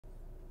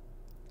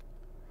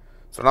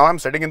So now I'm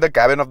sitting in the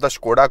cabin of the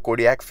Skoda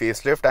Kodiaq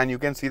facelift, and you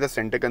can see the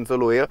center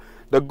console over here.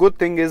 The good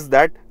thing is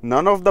that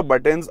none of the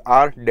buttons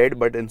are dead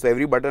buttons. So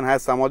every button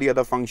has some or the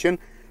other function.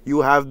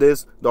 You have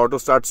this, the auto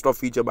start stop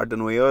feature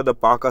button over here, the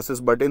park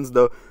assist buttons,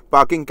 the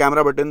parking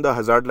camera button, the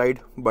hazard light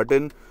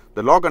button,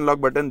 the lock unlock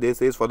button. This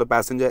is for the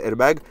passenger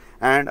airbag,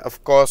 and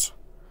of course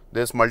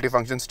this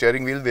multifunction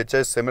steering wheel, which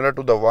is similar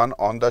to the one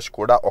on the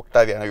Skoda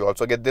Octavia. You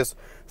also get this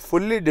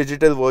fully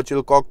digital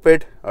virtual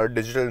cockpit, a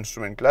digital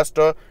instrument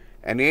cluster,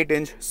 an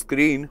 8-inch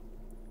screen,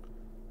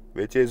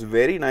 which is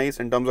very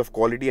nice in terms of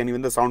quality, and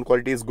even the sound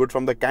quality is good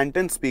from the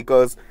Canton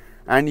speakers.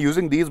 And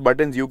using these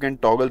buttons you can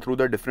toggle through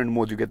the different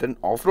modes. You get an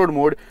off-road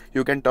mode,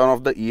 you can turn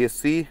off the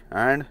ESC,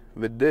 and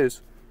with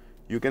this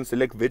you can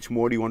select which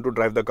mode you want to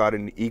drive the car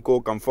in: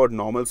 eco, comfort,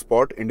 normal,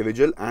 sport,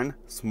 individual and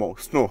snow.